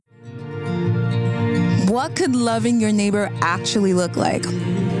What could loving your neighbor actually look like?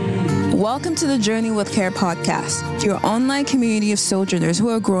 Welcome to the Journey with Care podcast, your online community of sojourners who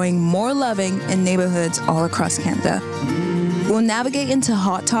are growing more loving in neighborhoods all across Canada. We'll navigate into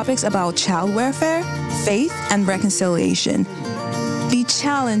hot topics about child welfare, faith, and reconciliation. Be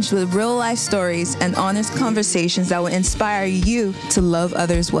challenged with real-life stories and honest conversations that will inspire you to love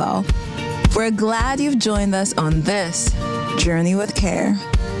others well. We're glad you've joined us on this Journey with Care.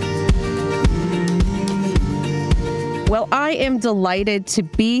 Well, I am delighted to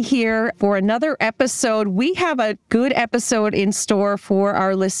be here for another episode. We have a good episode in store for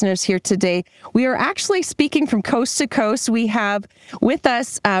our listeners here today. We are actually speaking from coast to coast. We have with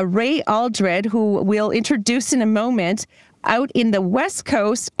us Ray Aldred, who we'll introduce in a moment. Out in the West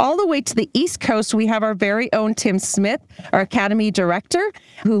Coast, all the way to the East Coast, we have our very own Tim Smith, our Academy Director,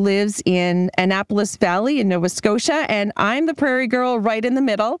 who lives in Annapolis Valley in Nova Scotia, and I'm the Prairie Girl right in the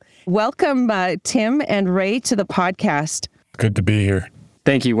middle. Welcome, Tim and Ray, to the podcast. Good to be here.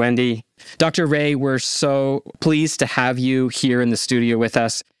 Thank you, Wendy. Dr. Ray, we're so pleased to have you here in the studio with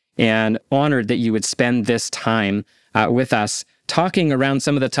us and honored that you would spend this time with us talking around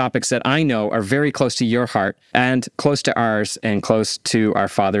some of the topics that I know are very close to your heart and close to ours and close to our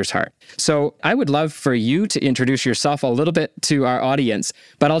Father's heart. So I would love for you to introduce yourself a little bit to our audience,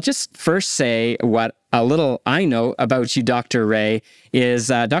 but I'll just first say what a little I know about you, Dr. Ray, is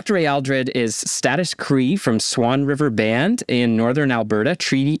Dr. Ray Aldred is Status Cree from Swan River Band in Northern Alberta,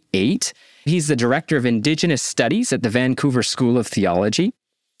 Treaty 8. He's the Director of Indigenous Studies at the Vancouver School of Theology.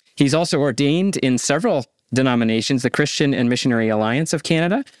 He's also ordained in several denominations, the Christian and Missionary Alliance of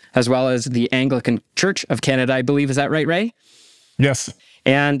Canada, as well as the Anglican Church of Canada, I believe. Is that right, Ray? Yes.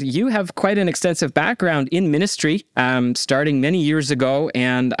 And you have quite an extensive background in ministry, starting many years ago.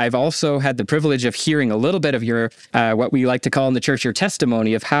 And I've also had the privilege of hearing a little bit of your, what we like to call in the church, your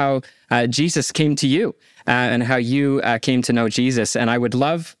testimony of how Jesus came to you and how you came to know Jesus. And I would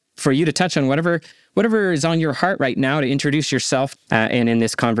love for you to touch on whatever is on your heart right now, to introduce yourself and in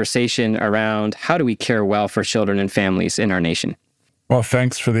this conversation around how do we care well for children and families in our nation. Well,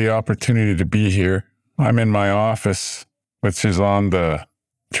 thanks for the opportunity to be here. I'm in my office, which is on the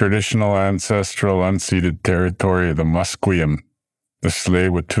traditional ancestral unceded territory of the Musqueam, the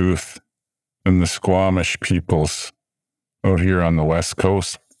Tsleil-Waututh, and the Squamish peoples out here on the West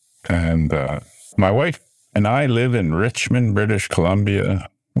Coast. And my wife and I live in Richmond, British Columbia.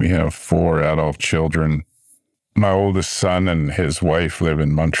 We have 4 adult children. My oldest son and his wife live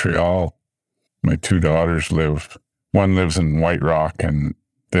in Montreal. My 2 daughters one lives in White Rock and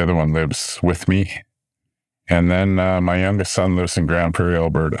the other one lives with me. And then my youngest son lives in Grand Prairie,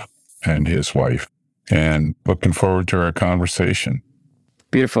 Alberta, and his wife. And looking forward to our conversation.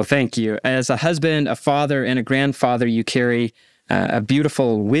 Beautiful. Thank you. As a husband, a father, and a grandfather, you carry a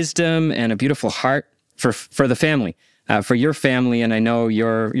beautiful wisdom and a beautiful heart for the family. For your family, and I know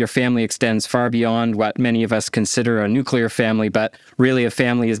your family extends far beyond what many of us consider a nuclear family, but really a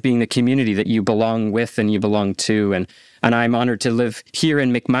family is being the community that you belong with and you belong to. And I'm honored to live here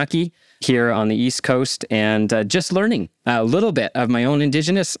in Mi'kma'ki, here on the East Coast, and just learning a little bit of my own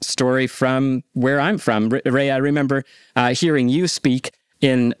Indigenous story from where I'm from. Ray, I remember hearing you speak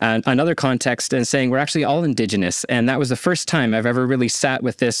in another context and saying we're actually all Indigenous. And that was the first time I've ever really sat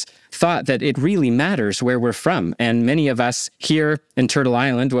with this thought that it really matters where we're from. And many of us here in Turtle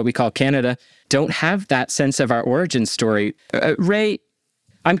Island, what we call Canada, don't have that sense of our origin story. Ray,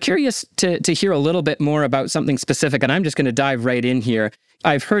 I'm curious to hear a little bit more about something specific, and I'm just going to dive right in here.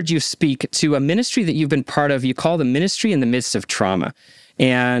 I've heard you speak to a ministry that you've been part of. You call the Ministry in the Midst of Trauma.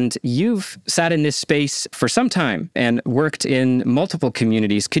 And you've sat in this space for some time and worked in multiple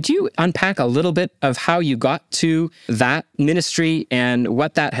communities. Could you unpack a little bit of how you got to that ministry and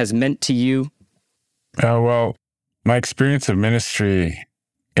what that has meant to you? Well, my experience of ministry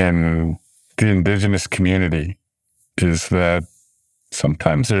in the Indigenous community is that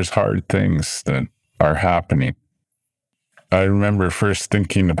sometimes there's hard things that are happening. I remember first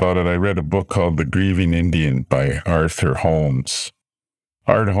thinking about it. I read a book called The Grieving Indian by Arthur Holmes.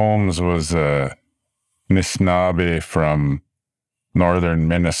 Art Holmes was a Anishinaabe from northern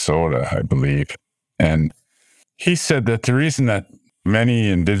Minnesota, I believe. And he said that the reason that many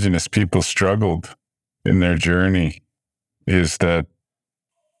Indigenous people struggled in their journey is that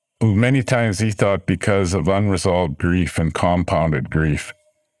many times he thought because of unresolved grief and compounded grief.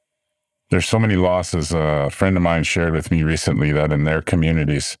 There's so many losses. A friend of mine shared with me recently that in their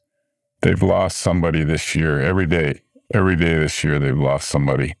communities, they've lost somebody this year every day. Every day this year, they've lost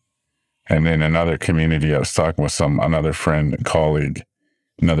somebody. And in another community, I was talking with another friend and colleague,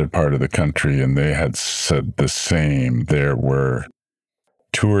 another part of the country, and they had said the same. There were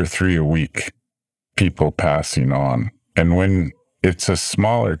 2 or 3 a week people passing on. And when it's a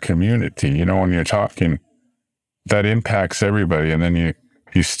smaller community, when you're talking, that impacts everybody. And then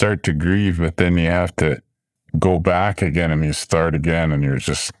you start to grieve, but then you have to go back again and you start again, and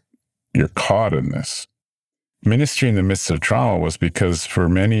you're caught in this. Ministry in the midst of trauma was because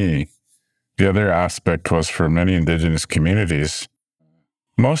the other aspect was for many Indigenous communities,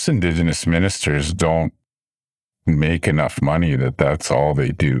 most Indigenous ministers don't make enough money that's all they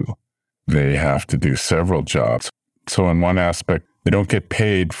do. They have to do several jobs. So in one aspect, they don't get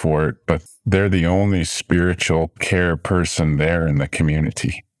paid for it, but they're the only spiritual care person there in the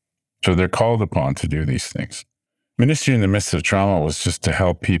community. So they're called upon to do these things. Ministry in the midst of trauma was just to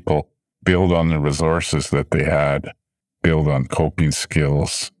help people build on the resources that they had, build on coping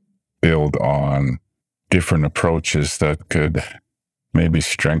skills, build on different approaches that could maybe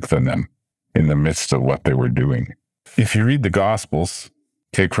strengthen them in the midst of what they were doing. If you read the Gospels,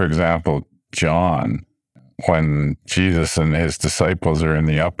 take, for example, John, when Jesus and his disciples are in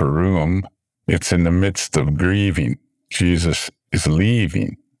the upper room, it's in the midst of grieving. Jesus is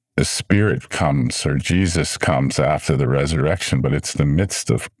leaving. The Spirit comes, or Jesus comes after the resurrection, but it's the midst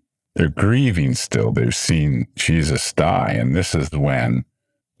of, they're grieving still. They've seen Jesus die, and this is when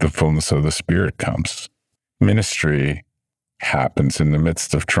the fullness of the Spirit comes. Ministry happens in the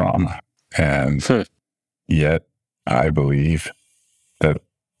midst of trauma. And yet, I believe that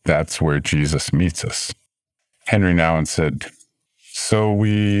that's where Jesus meets us. Henry Nouwen said, so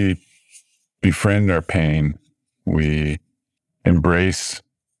we befriend our pain, we embrace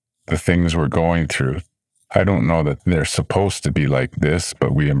the things we're going through. I don't know that they're supposed to be like this,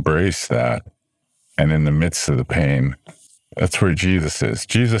 but we embrace that. And in the midst of the pain, that's where Jesus is.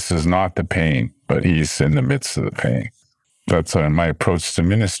 Jesus is not the pain, but he's in the midst of the pain. That's my approach to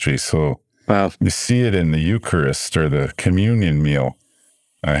ministry. So wow. You see it in the Eucharist or the communion meal.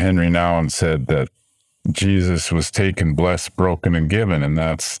 Henry Nouwen said that Jesus was taken, blessed, broken, and given, and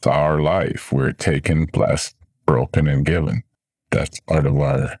that's our life. We're taken, blessed, broken, and given. That's part of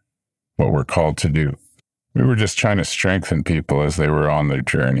what we're called to do. We were just trying to strengthen people as they were on their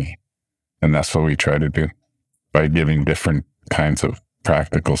journey, and that's what we try to do by giving different kinds of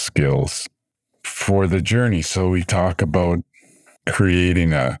practical skills for the journey. So we talk about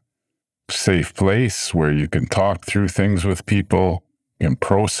creating a safe place where you can talk through things with people, you can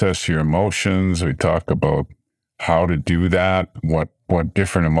process your emotions. We talk about how to do that, what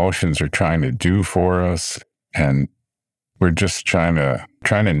different emotions are trying to do for us. And we're just trying to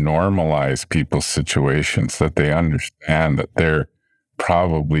normalize people's situations, that they understand that they're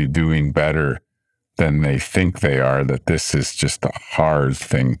probably doing better than they think they are, that this is just a hard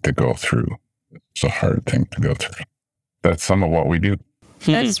thing to go through. It's a hard thing to go through. That's some of what we do.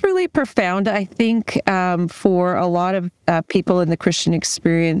 That's really profound. I think for a lot of people in the Christian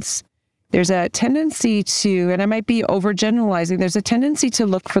experience, there's a tendency to, and I might be overgeneralizing, there's a tendency to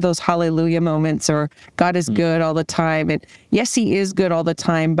look for those hallelujah moments, or God is good all the time. And yes, he is good all the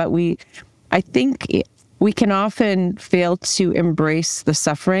time, but I think we can often fail to embrace the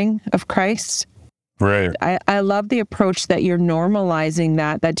suffering of Christ. Right. I love the approach that you're normalizing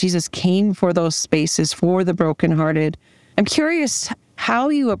that Jesus came for those spaces, for the brokenhearted. I'm curious how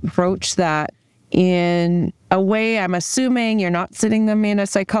you approach that in a way. I'm assuming you're not sitting them in a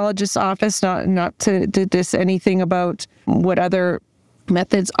psychologist's office, not to diss anything about what other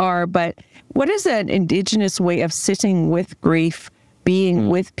methods are, but what is an Indigenous way of sitting with grief, being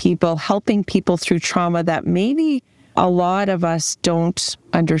with people, helping people through trauma that maybe a lot of us don't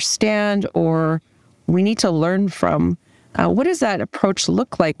understand or we need to learn from? What does that approach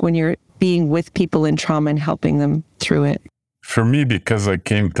look like when you're being with people in trauma and helping them through it? For me, because I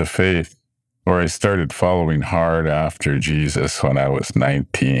came to faith, or I started following hard after Jesus when I was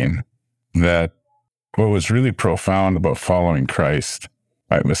 19, that what was really profound about following Christ,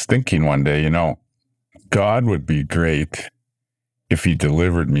 I was thinking one day, God would be great if he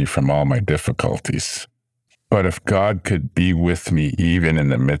delivered me from all my difficulties. But if God could be with me even in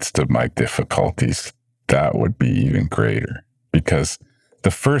the midst of my difficulties, that would be even greater. Because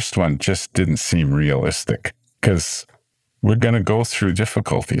the first one just didn't seem realistic, because we're going to go through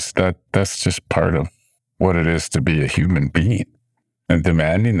difficulties. That's just part of what it is to be a human being. And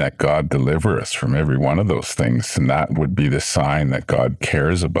demanding that God deliver us from every one of those things, and that would be the sign that God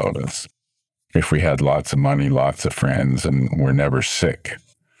cares about us. If we had lots of money, lots of friends, and we're never sick,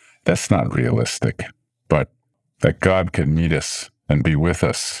 that's not realistic. But that God can meet us and be with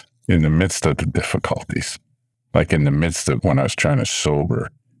us in the midst of the difficulties. Like in the midst of when I was trying to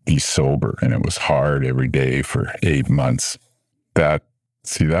be sober, and it was hard every day for 8 months. That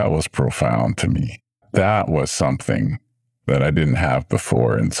was profound to me. That was something that I didn't have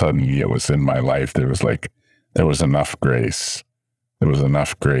before. And suddenly it was in my life. There was enough grace. There was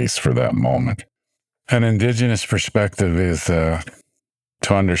enough grace for that moment. An Indigenous perspective is to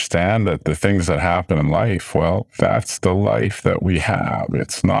understand that the things that happen in life, well, that's the life that we have.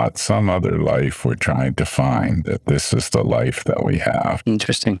 It's not some other life we're trying to find, that this is the life that we have.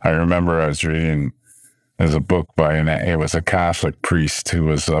 Interesting. I remember I was reading, there's a book by it was a Catholic priest who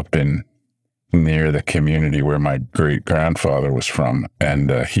was up near the community where my great-grandfather was from. And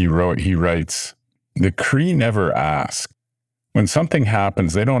he writes, the Cree never ask. When something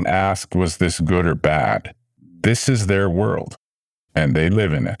happens, they don't ask, was this good or bad? This is their world. And they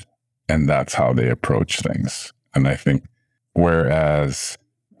live in it. And that's how they approach things. And I think, whereas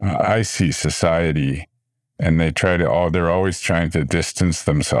I see society and they're always trying to distance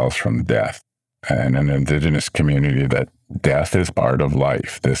themselves from death. And an Indigenous community, that death is part of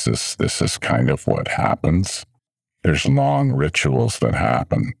life. This is kind of what happens. There's long rituals that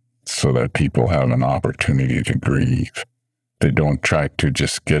happen so that people have an opportunity to grieve. They don't try to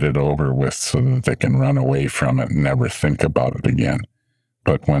just get it over with so that they can run away from it and never think about it again.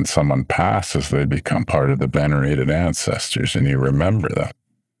 But when someone passes, they become part of the venerated ancestors, and you remember them.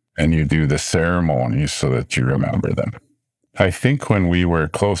 And you do the ceremonies so that you remember them. I think when we were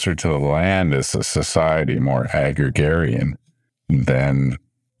closer to the land as a society, more agrarian, then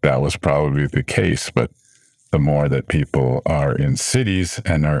that was probably the case. But the more that people are in cities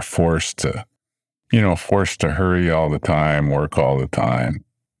and are forced to hurry all the time, work all the time,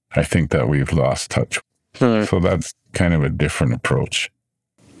 I think that we've lost touch. So that's kind of a different approach.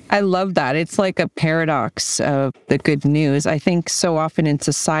 I love that. It's like a paradox of the good news. I think so often in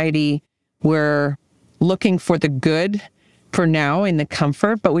society, we're looking for the good for now in the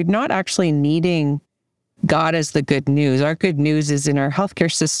comfort, but we're not actually needing God as the good news. Our good news is in our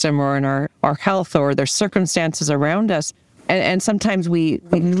healthcare system or in our health or their circumstances around us. And sometimes we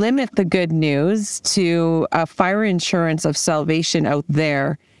limit the good news to a fire insurance of salvation out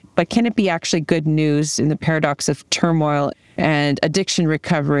there. But can it be actually good news in the paradox of turmoil and addiction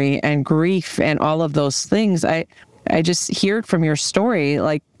recovery and grief and all of those things? I just hear it from your story,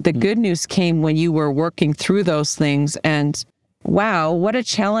 like the good news came when you were working through those things. And wow, what a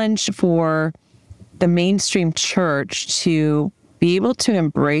challenge for the mainstream church to be able to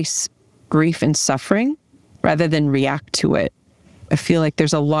embrace grief and suffering rather than react to it. I feel like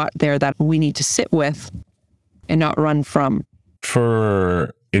there's a lot there that we need to sit with and not run from.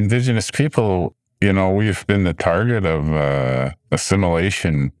 For Indigenous people, we've been the target of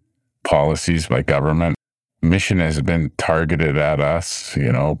assimilation policies by government. Mission has been targeted at us,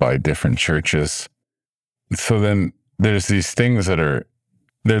 by different churches. So then there's these things they're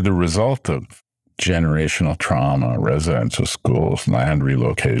the result of generational trauma, residential schools, land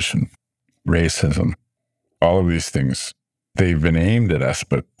relocation, racism, all of these things. They've been aimed at us,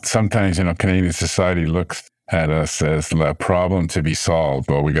 but sometimes, Canadian society looks at us as a problem to be solved.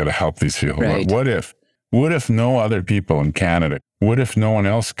 Well, we got to help these people. Right. What if no other people in Canada, what if no one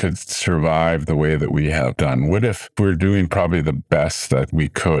else could survive the way that we have done? What if we're doing probably the best that we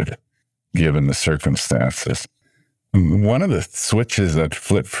could, given the circumstances? One of the switches that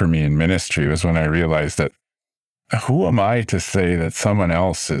flipped for me in ministry was when I realized that who am I to say that someone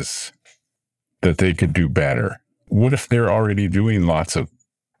else that they could do better? What if they're already doing lots of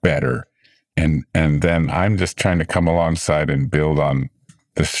better? And then I'm just trying to come alongside and build on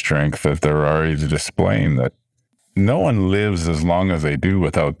the strength that they're already displaying, that no one lives as long as they do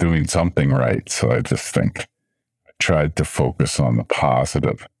without doing something right. So I just think I tried to focus on the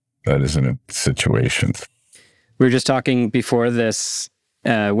positive that is in a situation. We were just talking before this,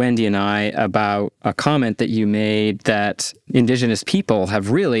 Wendy and I, about a comment that you made that Indigenous people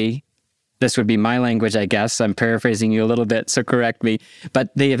have really, this would be my language, I guess, I'm paraphrasing you a little bit, so correct me, but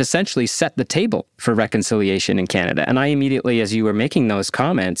they have essentially set the table for reconciliation in Canada. And I immediately, as you were making those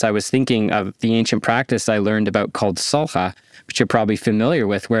comments, I was thinking of the ancient practice I learned about called sulha, which you're probably familiar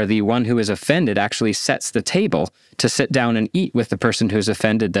with, where the one who is offended actually sets the table to sit down and eat with the person who's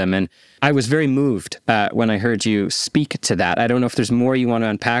offended them. And I was very moved when I heard you speak to that. I don't know if there's more you want to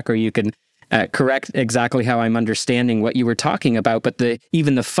unpack, or you can correct exactly how I'm understanding what you were talking about, but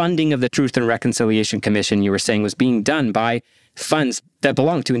even the funding of the Truth and Reconciliation Commission, you were saying, was being done by funds that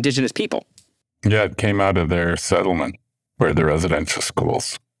belong to Indigenous people. Yeah, it came out of their settlement, where the residential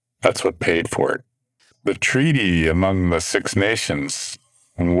schools. That's what paid for it. The treaty among the Six Nations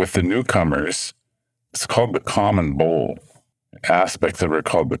with the newcomers, it's called the Common Bowl. Aspects of it are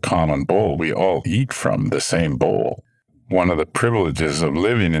called the Common Bowl. We all eat from the same bowl. One of the privileges of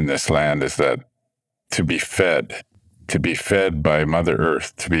living in this land is that to be fed to be fed by Mother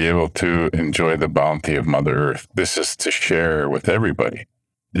Earth, to be able to enjoy the bounty of Mother Earth. This is to share with everybody.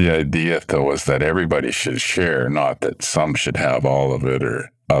 The idea, though, is that everybody should share, not that some should have all of it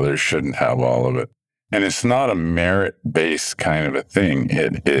or others shouldn't have all of it. And it's not a merit-based kind of a thing.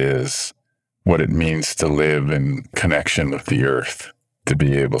 It is what it means to live in connection with the earth, to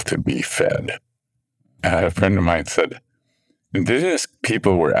be able to be fed. A friend of mine said, Indigenous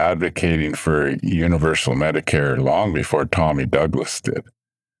people were advocating for universal Medicare long before Tommy Douglas did.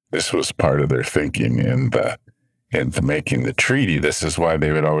 This was part of their thinking in making the treaty. This is why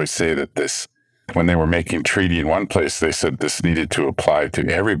they would always say that this, when they were making treaty in one place, they said this needed to apply to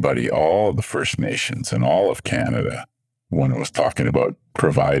everybody, all the First Nations and all of Canada, when it was talking about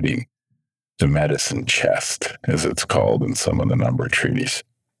providing the medicine chest, as it's called in some of the number treaties.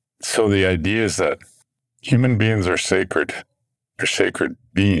 So the idea is that human beings are sacred. They're sacred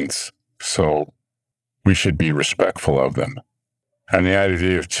beings, so we should be respectful of them. And the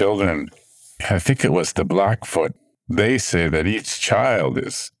idea of children, I think it was the Blackfoot, they say that each child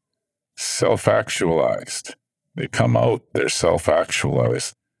is self-actualized. They come out, they're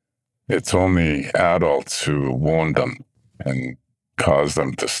self-actualized. It's only adults who wound them and cause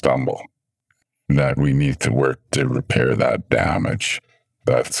them to stumble, that we need to work to repair that damage.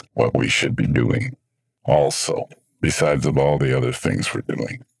 That's what we should be doing also, besides of all the other things we're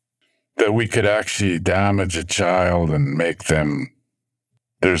doing. That we could actually damage a child and make them,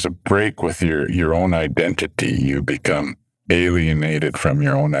 there's a break with your own identity. You become alienated from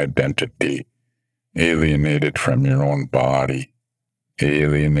your own identity, alienated from your own body,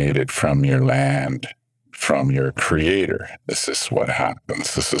 alienated from your land, from your creator. This is what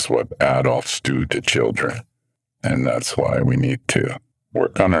happens. This is what adults do to children. And that's why we need to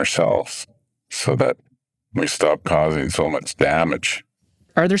work on ourselves so that we stop causing so much damage.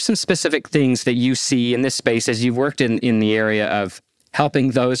 Are there some specific things that you see in this space as you've worked in the area of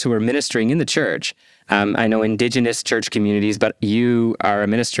helping those who are ministering in the church? I know Indigenous church communities, but you are a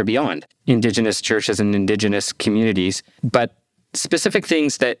minister beyond Indigenous churches and Indigenous communities. But specific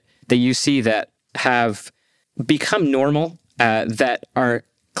things that you see that have become normal, that are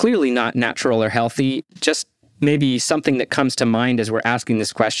clearly not natural or healthy, just maybe something that comes to mind as we're asking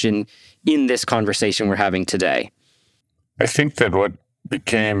this question in this conversation we're having today. I think that what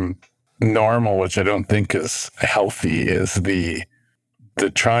became normal, which I don't think is healthy, is the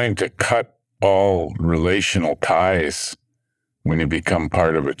trying to cut all relational ties when you become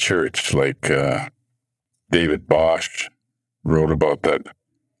part of a church, like David Bosch wrote about that.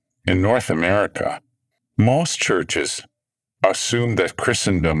 In North America, most churches assumed that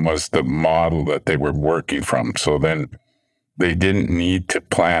Christendom was the model that they were working from. So then they didn't need to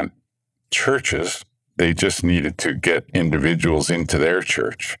plant churches. They just needed to get individuals into their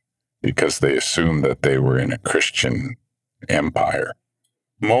church because they assumed that they were in a Christian empire.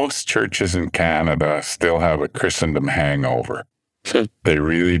 Most churches in Canada still have a Christendom hangover. They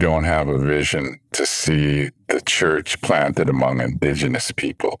really don't have a vision to see the church planted among Indigenous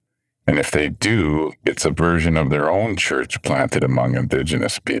people. And if they do, it's a version of their own church planted among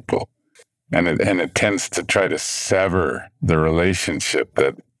Indigenous people. And it tends to try to sever the relationship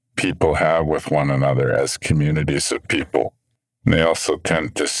that people have with one another as communities of people. And they also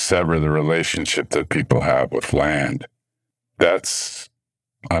tend to sever the relationship that people have with land. That's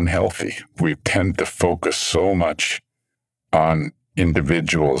unhealthy. We tend to focus so much on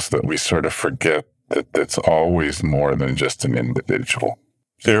individuals that we sort of forget that it's always more than just an individual.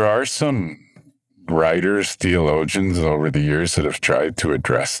 There are some writers, theologians over the years that have tried to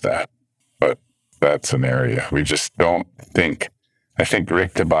address that, but that's an area we just don't think. I think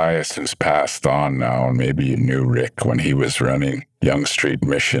Rick Tobias has passed on now, and maybe you knew Rick when he was running Yonge Street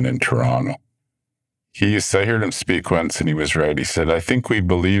Mission in Toronto. I heard him speak once, and he was right. He said, I think we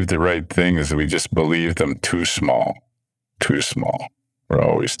believe the right thing is that we just believe them too small. Too small. We're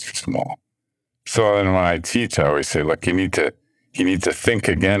always too small. So then when I teach, I always say, look, you need to think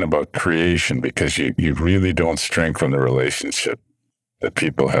again about creation, because you really don't strengthen the relationship that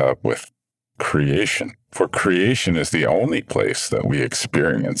people have with creation. For creation is the only place that we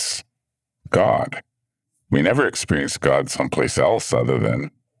experience God. We never experience God someplace else other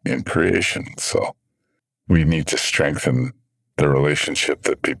than in creation. So we need to strengthen the relationship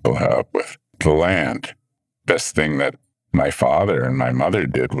that people have with the land. Best thing that my father and my mother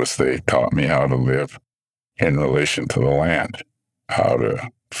did was they taught me how to live in relation to the land, how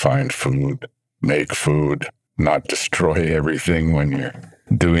to find food, make food, not destroy everything when you're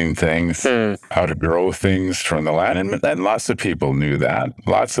doing things, how to grow things from the land. And lots of people knew that.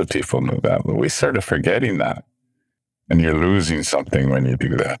 But we started forgetting that. And you're losing something when you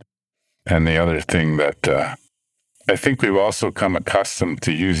do that. And the other thing that I think we've also come accustomed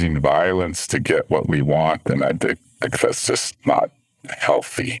to using violence to get what we want, and I think that's just not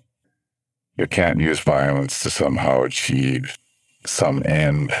healthy. You can't use violence to somehow achieve some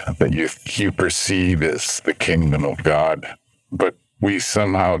end that you perceive as the kingdom of God, but we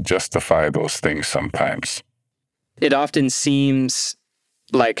somehow justify those things sometimes. It often seems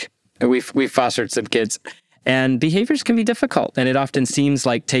like we've fostered some kids, and behaviors can be difficult. And it often seems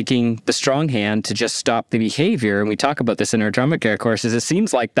like taking the strong hand to just stop the behavior. And we talk about this in our trauma care courses. It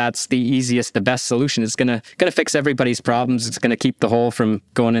seems like that's the easiest, the best solution. It's gonna fix everybody's problems. It's gonna keep the hole from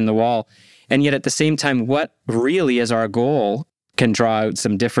going in the wall. And yet at the same time, what really is our goal can draw out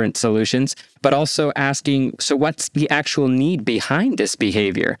some different solutions, but also asking, so what's the actual need behind this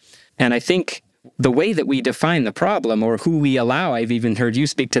behavior? And I think the way that we define the problem, or who we allow, I've even heard you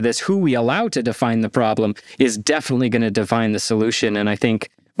speak to this, who we allow to define the problem is definitely going to define the solution. And I think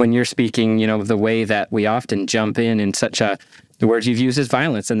when you're speaking, the way that we often jump in the word you've used is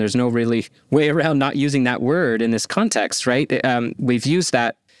violence, and there's no really way around not using that word in this context, right? We've used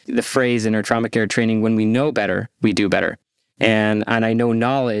the phrase in our trauma care training, when we know better, we do better. And I know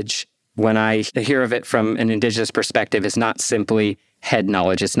knowledge, when I hear of it from an Indigenous perspective, is not simply head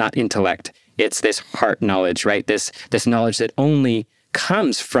knowledge. It's not intellect. It's this heart knowledge, right? This knowledge that only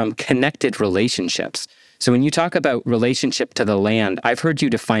comes from connected relationships. So when you talk about relationship to the land, I've heard you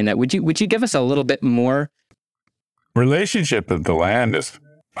define that. Would you give us a little bit more? Relationship with the land is,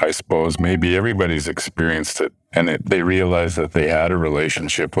 I suppose, maybe everybody's experienced it, and they realize that they had a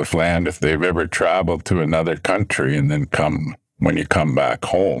relationship with land if they've ever traveled to another country, and then when you come back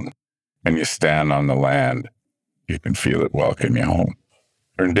home and you stand on the land, you can feel it welcome you home.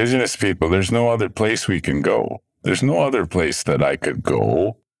 For Indigenous people, there's no other place we can go. There's no other place that I could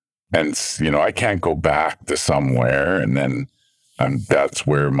go, and I can't go back to somewhere and then that's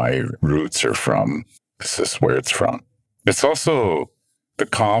where my roots are from. This is where it's from. It's also the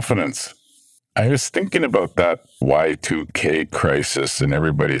confidence. I was thinking about that Y2K crisis, and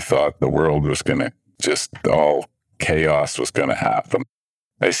everybody thought the world was going to all chaos was going to happen.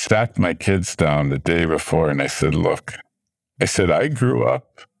 I sat my kids down the day before and I said, look, I grew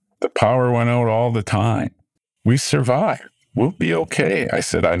up. The power went out all the time. We survived. We'll be okay. I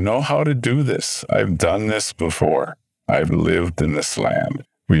said, I know how to do this. I've done this before. I've lived in this land.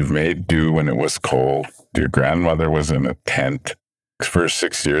 We've made do when it was cold. Your grandmother was in a tent for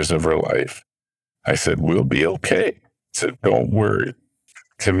 6 years of her life. I said, we'll be okay. I said, don't worry.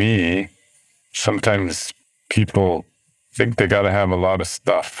 To me, sometimes people think they got to have a lot of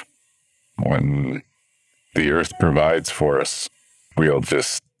stuff. When the earth provides for us, we'll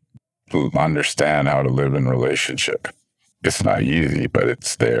just understand how to live in relationship. It's not easy, but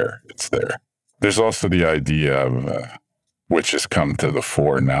it's there. It's there. There's also the idea of, which has come to the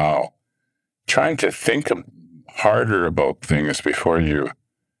fore now, trying to think harder about things before you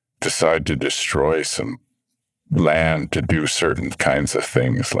decide to destroy some land to do certain kinds of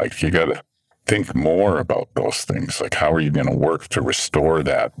things. Like, you got to think more about those things. Like, how are you going to work to restore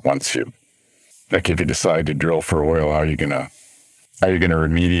that once if you decide to drill for oil, how are you going to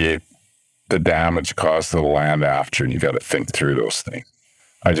remediate the damage caused to the land after? And you got to think through those things.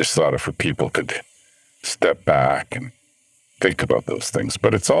 I just thought if people could step back and think about those things.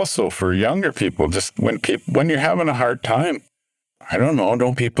 But it's also for younger people, just when you're having a hard time, I don't know,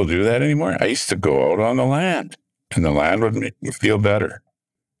 don't people do that anymore? I used to go out on the land, and the land would make me feel better.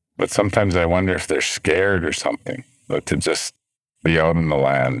 But sometimes I wonder if they're scared or something, but to just be out in the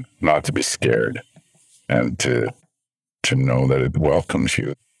land, not to be scared, and to know that it welcomes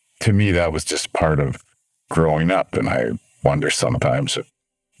you. To me, that was just part of growing up, and I wonder sometimes if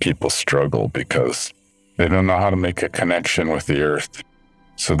people struggle because they don't know how to make a connection with the earth.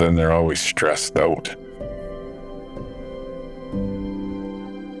 So then they're always stressed out.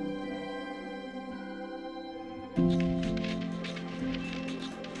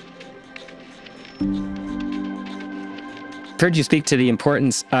 I've heard you speak to the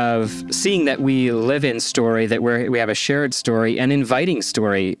importance of seeing that we live in story, that we have a shared story, and inviting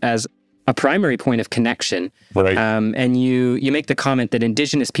story as a primary point of connection. Right. And you make the comment that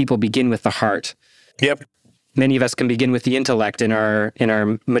Indigenous people begin with the heart. Yep. Many of us can begin with the intellect in our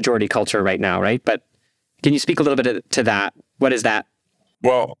majority culture right now, right? But can you speak a little bit to that? What is that?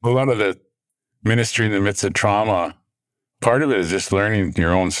 Well, a lot of the ministry in the midst of trauma, part of it is just learning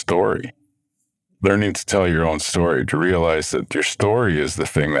your own story. Learning to tell your own story, to realize that your story is the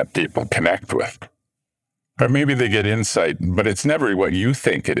thing that people connect with. Or maybe they get insight, but it's never what you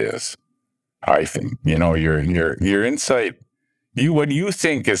think it is. I think, your insight, what you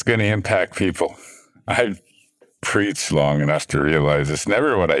think is going to impact people. preach long enough to realize it's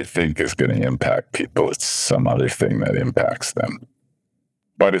never what I think is going to impact people. It's some other thing that impacts them.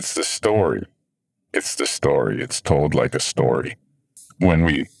 But it's the story. It's the story. It's told like a story. When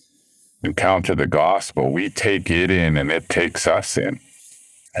we encounter the gospel, we take it in and it takes us in.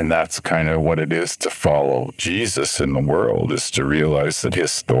 And that's kind of what it is to follow Jesus in the world, is to realize that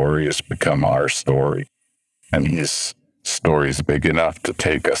his story has become our story. And his story is big enough to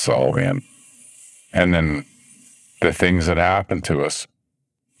take us all in. And then the things that happen to us,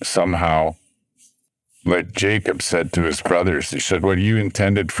 somehow, like Jacob said to his brothers, he said, what you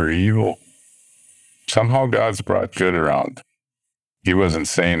intended for evil, somehow God's brought good around. He wasn't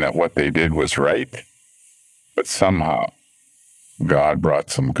saying that what they did was right, but somehow God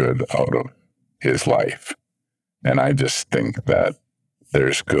brought some good out of his life. And I just think that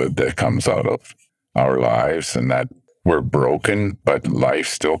there's good that comes out of our lives, and that we're broken, but life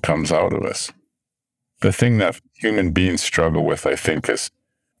still comes out of us. The thing that human beings struggle with, I think, is,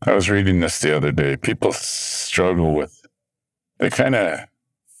 I was reading this the other day, people struggle with, they kind of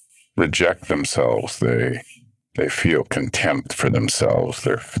reject themselves. They feel contempt for themselves.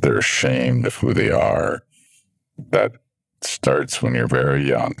 They're ashamed of who they are. That starts when you're very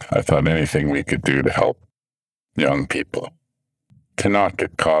young. I thought anything we could do to help young people to not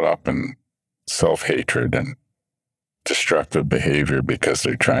get caught up in self-hatred and destructive behavior because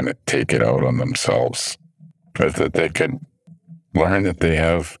they're trying to take it out on themselves, but that they could learn that they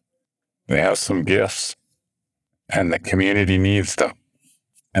have some gifts, and the community needs them,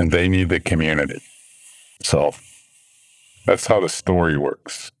 and they need the community. So that's how the story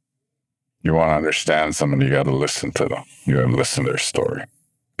works. You want to understand someone, you got to listen to them. You got to listen to their story.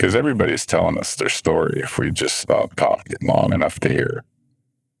 Because everybody's telling us their story if we just stop talking long enough to hear.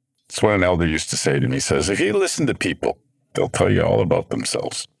 It's what an elder used to say to me. He says, if you listen to people, they'll tell you all about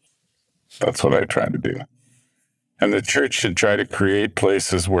themselves. That's what I try to do. And the church should try to create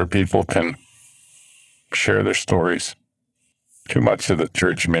places where people can share their stories. Too much of the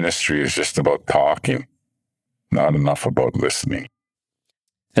church ministry is just about talking, not enough about listening.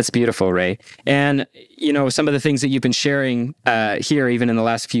 That's beautiful, Ray. And, some of the things that you've been sharing here, even in the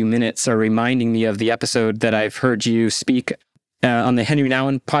last few minutes, are reminding me of the episode that I've heard you speak on the Henry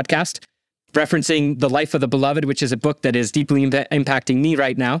Nouwen podcast, referencing The Life of the Beloved, which is a book that is deeply impacting me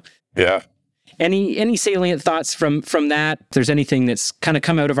right now. Yeah. Any salient thoughts from that? If there's anything that's kind of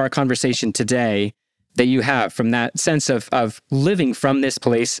come out of our conversation today that you have from that sense of living from this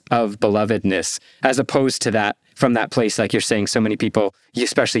place of belovedness, as opposed to that, from that place, like you're saying, so many people,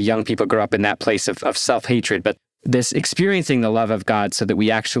 especially young people, grow up in that place of self-hatred, but this experiencing the love of God so that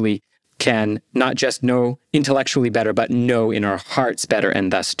we actually can not just know intellectually better, but know in our hearts better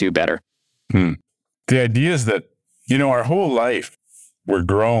and thus do better. The idea is that, our whole life, we're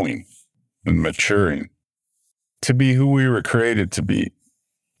growing and maturing to be who we were created to be.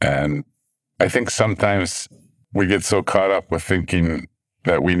 And I think sometimes we get so caught up with thinking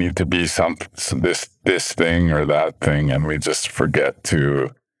that we need to be this thing or that thing, and we just forget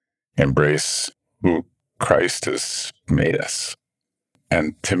to embrace who Christ has made us.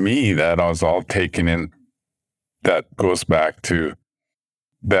 And to me, that was all taken in, that goes back to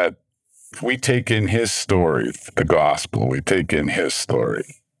that we take in his story, the gospel, we take in his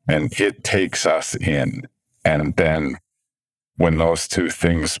story, and it takes us in. And then when those two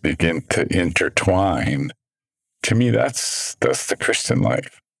things begin to intertwine, to me, that's the Christian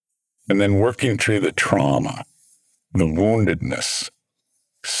life. And then working through the trauma, the woundedness,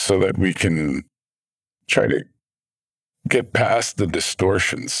 so that we can try to get past the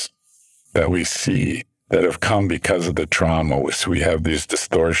distortions that we see that have come because of the trauma. We have these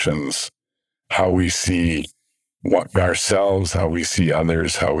distortions, how we see ourselves, how we see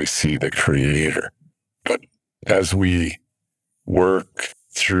others, how we see the Creator. But as we work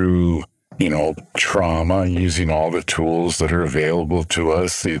through trauma, using all the tools that are available to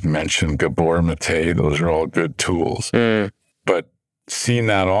us. You've mentioned Gabor Mate, those are all good tools. But seeing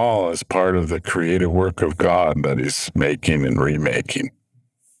that all as part of the creative work of God that he's making and remaking,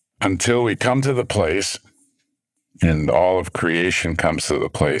 until we come to the place, and all of creation comes to the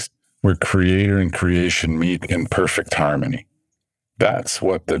place, where Creator and creation meet in perfect harmony. That's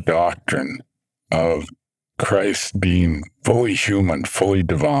what the doctrine of Christ being fully human, fully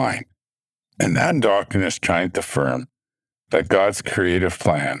divine, and that doctrine is trying to affirm that God's creative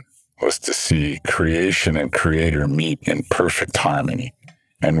plan was to see creation and Creator meet in perfect harmony.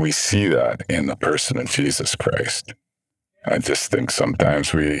 And we see that in the person of Jesus Christ. I just think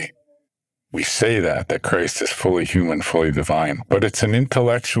sometimes we say that Christ is fully human, fully divine, but it's an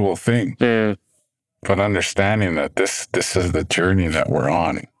intellectual thing. But understanding that this is the journey that we're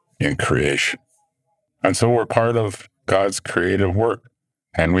on in creation. And so we're part of God's creative work,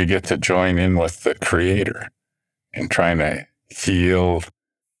 and we get to join in with the Creator in trying to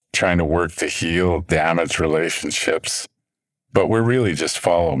work to heal damaged relationships. But we're really just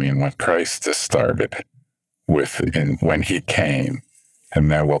following what Christ has started with when he came,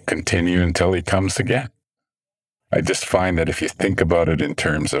 and that will continue until he comes again. I just find that if you think about it in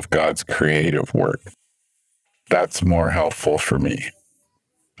terms of God's creative work, that's more helpful for me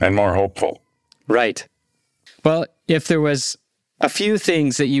and more hopeful. Right. Well, if there was a few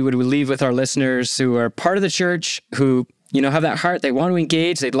things that you would leave with our listeners who are part of the church, who, have that heart, they want to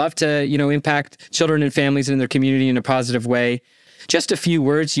engage, they'd love to, impact children and families in their community in a positive way, just a few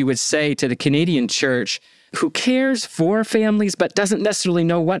words you would say to the Canadian church who cares for families but doesn't necessarily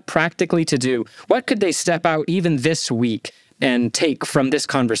know what practically to do. What could they step out even this week and take from this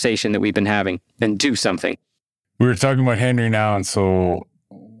conversation that we've been having and do something? We were talking about Henry Nouwen. So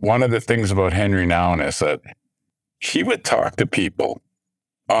one of the things about Henry Nouwen is that he would talk to people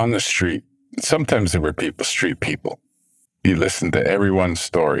on the street. Sometimes there were street people. He listened to everyone's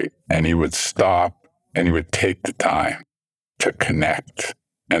story, and he would stop and he would take the time to connect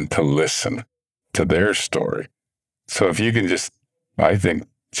and to listen to their story. So if you can just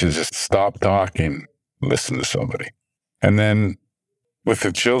stop talking, listen to somebody. And then with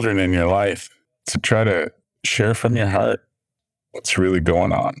the children in your life, to try to share from your heart what's really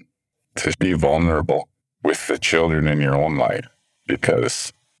going on, to be vulnerable with the children in your own life,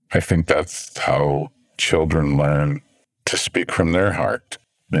 because I think that's how children learn to speak from their heart,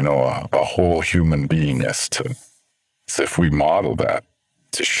 a whole human beingness to. So if we model that,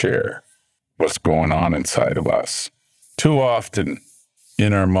 to share what's going on inside of us. Too often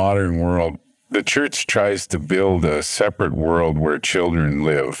in our modern world, the church tries to build a separate world where children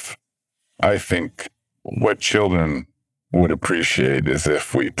live. I think what children would appreciate is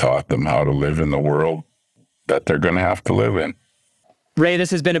if we taught them how to live in the world that they're going to have to live in. Ray,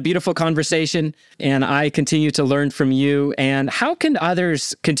 this has been a beautiful conversation, and I continue to learn from you. And how can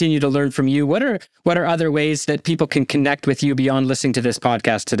others continue to learn from you? What are other ways that people can connect with you beyond listening to this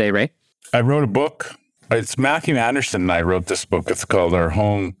podcast today, Ray? I wrote a book. It's Matthew Anderson and I wrote this book. It's called Our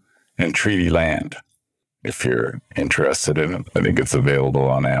Home in Treaty Land. If you're interested in it, I think it's available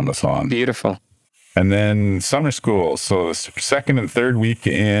on Amazon. Beautiful. And then summer school. So the second and third week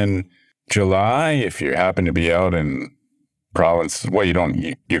in July, if you happen to be out in province, well,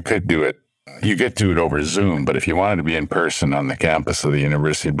 you could do it. You get to it over Zoom, but if you wanted to be in person on the campus of the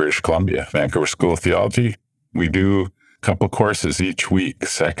University of British Columbia, Vancouver School of Theology, we do a couple courses each week,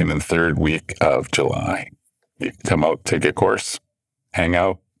 second and third week of July. You come out, take a course, hang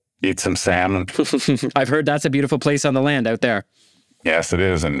out, eat some salmon. I've heard that's a beautiful place on the land out there. Yes, it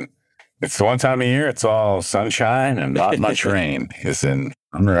is. And it's the one time of year, it's all sunshine and not much rain is in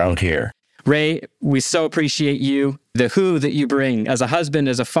or out here. Ray, we so appreciate you, the who that you bring as a husband,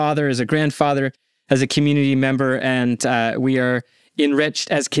 as a father, as a grandfather, as a community member, and we are enriched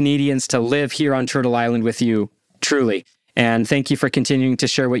as Canadians to live here on Turtle Island with you, truly. And thank you for continuing to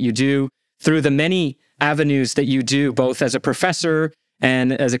share what you do through the many avenues that you do, both as a professor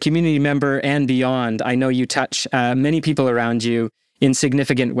and as a community member and beyond. I know you touch many people around you in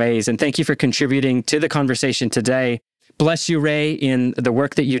significant ways, and thank you for contributing to the conversation today. Bless you, Ray, in the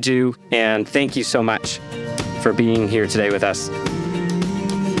work that you do, and thank you so much for being here today with us.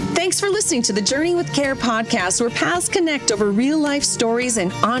 Thanks for listening to the Journey with Care podcast, where paths connect over real-life stories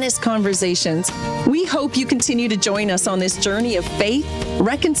and honest conversations. We hope you continue to join us on this journey of faith,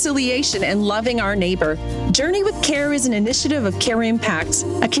 reconciliation, and loving our neighbor. Journey with Care is an initiative of Care Impacts,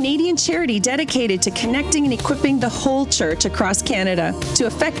 a Canadian charity dedicated to connecting and equipping the whole church across Canada to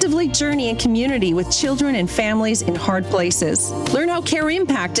effectively journey in community with children and families in hard places. Learn how Care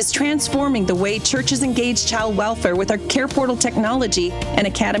Impact is transforming the way churches engage child welfare with our Care Portal technology and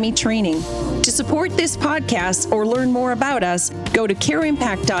Academy training. To support this podcast or learn more about us, go to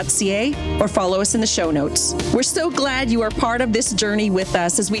careimpact.ca or follow us in the show notes. We're so glad you are part of this journey with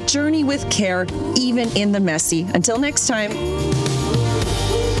us as we journey with care, even in the messy. Until next time.